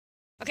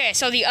Okay,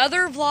 so the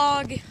other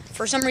vlog,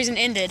 for some reason,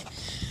 ended.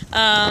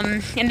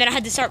 And then I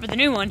had to start with a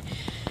new one.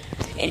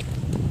 And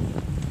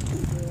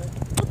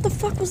what the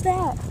fuck was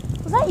that?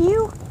 Was that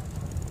you?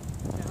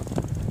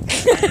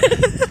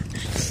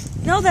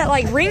 No. No, that,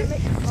 like, ring?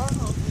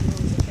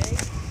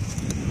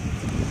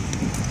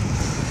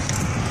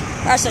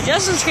 Alright, so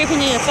Justin's creeping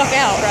me the fuck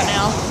out right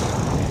now.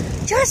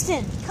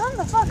 Justin, come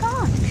the fuck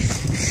on.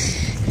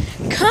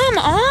 Come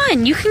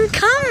on, you can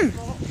come.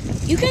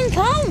 You can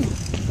come.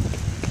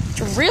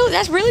 Really,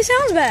 that really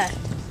sounds bad.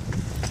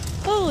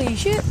 Holy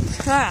shit.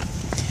 Alright.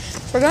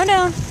 So we're going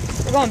down.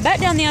 We're going back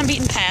down the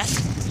unbeaten path.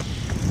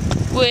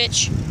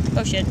 Which,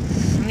 oh shit.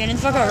 I'm getting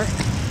the fuck over.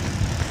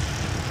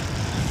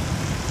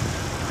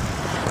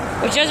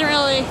 Which doesn't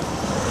really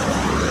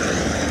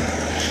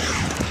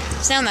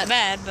sound that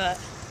bad, but.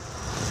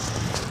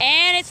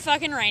 And it's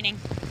fucking raining.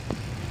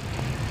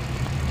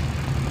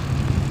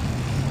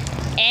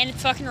 And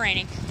it's fucking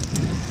raining.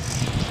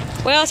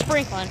 Well, it's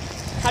sprinkling.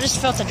 I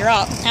just felt a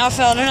drop. Now I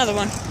felt another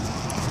one.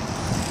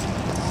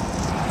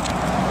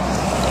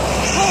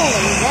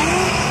 Holy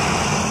damn.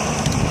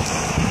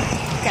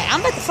 Okay, I'm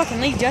about to fucking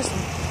leave Justin.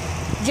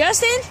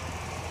 Justin?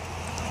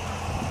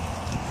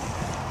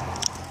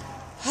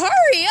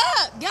 Hurry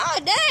up!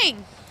 God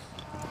dang!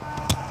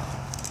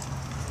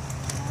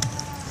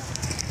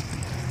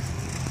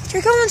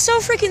 You're going so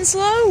freaking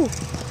slow.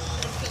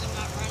 Because I'm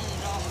not running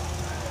at all.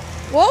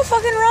 Well,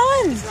 fucking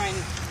run. It's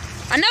raining.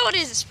 I know it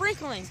is. It's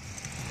sprinkling.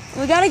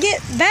 We gotta get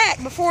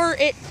back before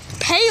it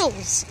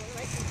pails.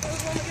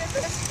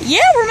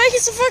 Yeah, we're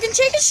making some fucking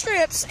chicken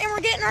strips, and we're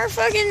getting our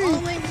fucking.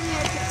 Oh my god,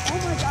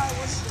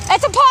 what is that?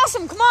 That's a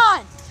possum. Come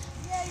on.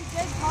 Yeah, you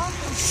did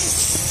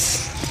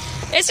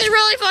possum. This is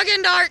really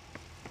fucking dark.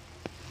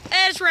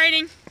 And it's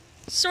raining.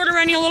 It's sort of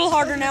raining a little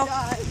harder now.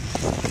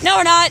 No,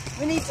 we're not.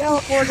 We need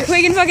teleporters.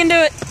 We can fucking do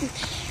it.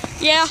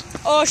 Yeah.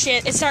 Oh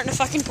shit, it's starting to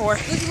fucking pour.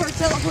 This is where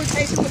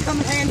teleportation would come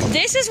in handy.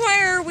 This is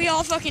where we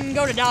all fucking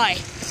go to die.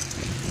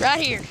 Right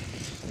here.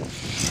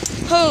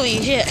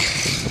 Holy shit.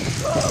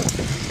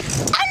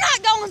 I'm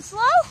not going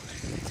slow.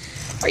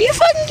 Are you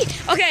fucking...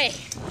 Okay.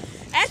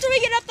 After we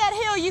get up that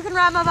hill, you can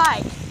ride my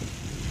bike.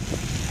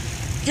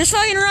 Just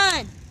fucking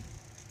run.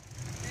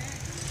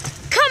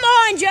 Come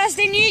on,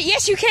 Justin.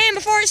 Yes, you can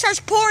before it starts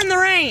pouring the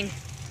rain.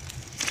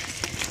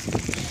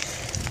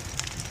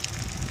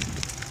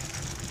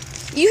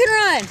 You can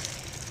run.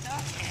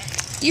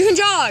 You can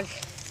jog.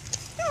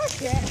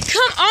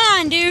 Come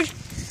on, dude.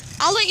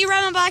 I'll let you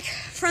ride my bike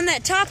from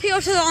that top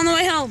hill to on the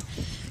way home.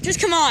 Just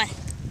come on.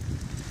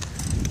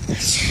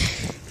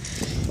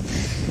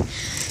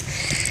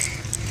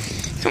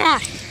 Come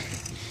on.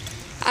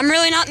 I'm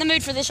really not in the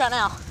mood for this right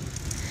now.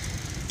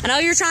 I know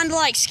you're trying to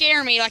like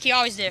scare me like you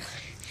always do.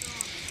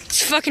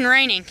 It's fucking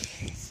raining.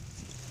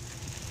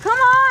 Come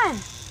on.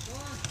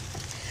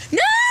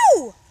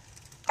 No!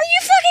 Are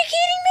you fucking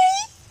kidding me?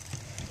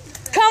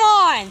 Come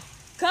on.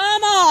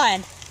 Come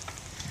on.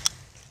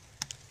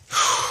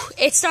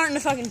 It's starting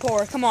to fucking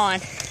pour. Come on.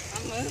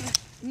 I'm moving.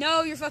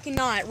 No, you're fucking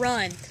not.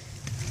 Run.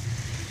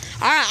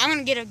 Alright, I'm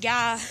gonna get a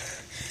guy.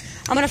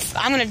 I'm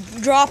gonna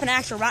drop an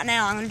actor right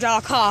now. I'm gonna draw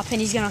a cop and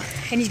he's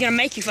gonna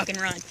make you fucking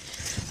run.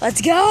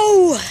 Let's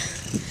go!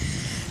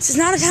 This is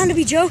not a time to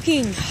be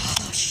joking.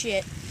 Oh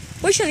shit.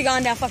 We should have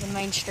gone down fucking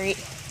Main Street.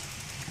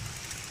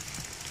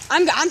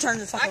 I'm turning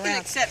the fuck around. I can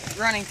accept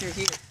running through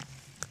here.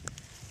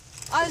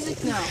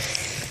 Isaac, no.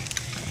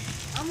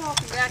 I'm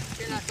walking back if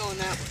you're not going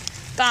that way.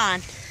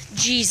 Fine.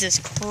 Jesus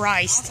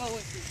Christ. I'll go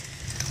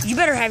with you. You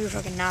better have your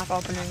fucking knife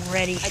open and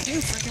ready. I do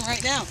freaking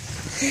right now.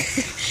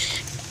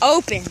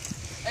 Open.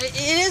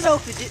 It is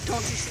open.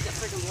 Don't you see that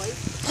freaking light?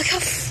 Look how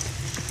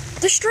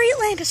the street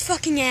lamp is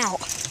fucking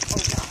out.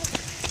 Oh god.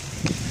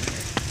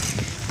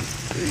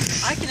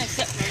 I can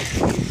accept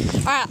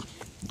running. Alright,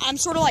 I'm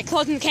sort of like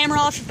closing the camera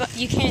off, but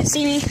you can't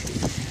see me.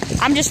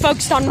 I'm just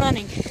focused on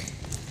running.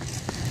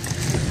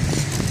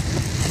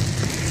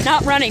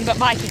 Not running, but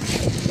biking.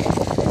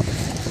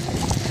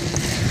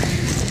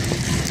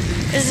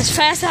 This is as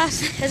fast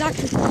as I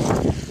can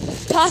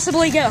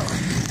possibly go.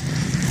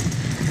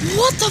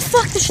 What the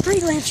fuck? The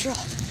street lamps are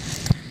off.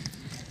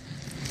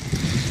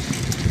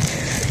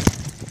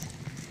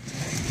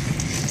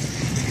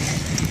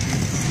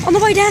 On the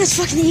way down, it's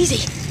fucking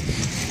easy.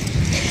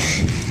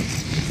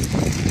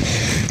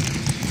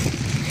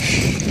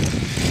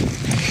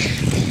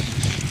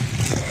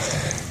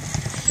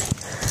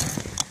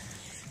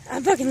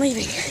 I'm fucking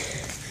leaving.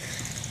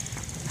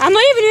 I'm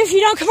leaving if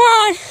you don't come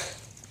on.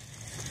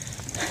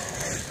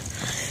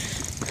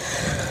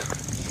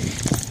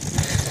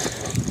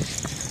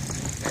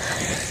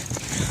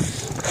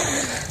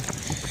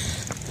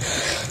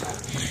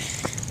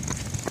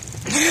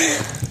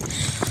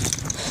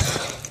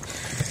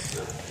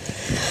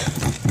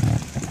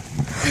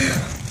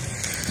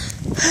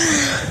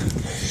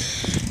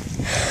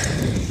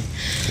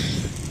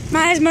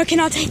 My asthma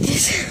cannot take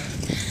this.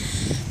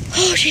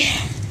 Oh shit.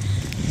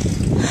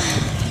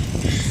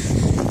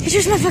 It's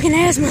just my fucking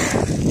asthma.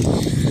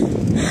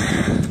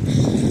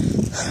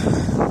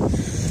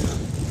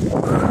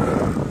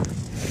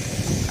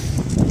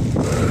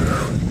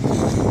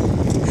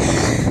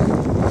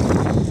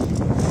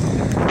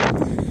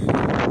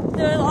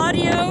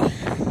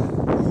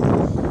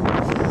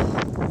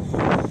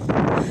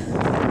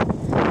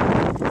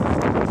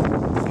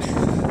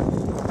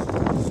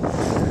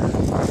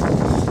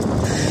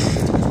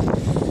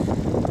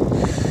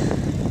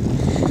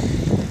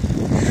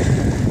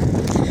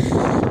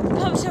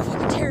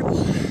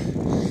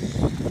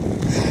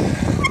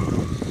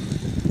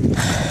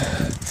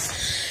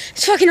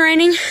 It's fucking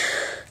raining.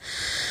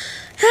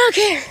 I don't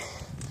care.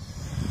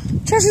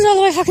 Justin's all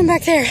the way fucking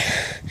back there.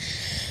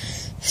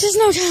 This is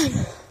no time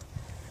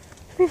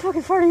to be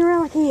fucking farting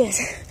around like he is.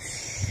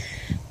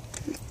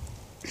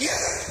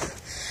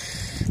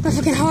 My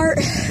fucking heart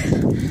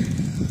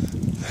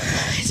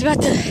is about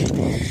to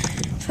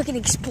fucking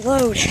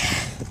explode.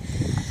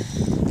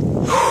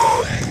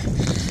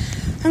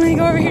 I'm gonna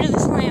go over here to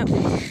this lamp.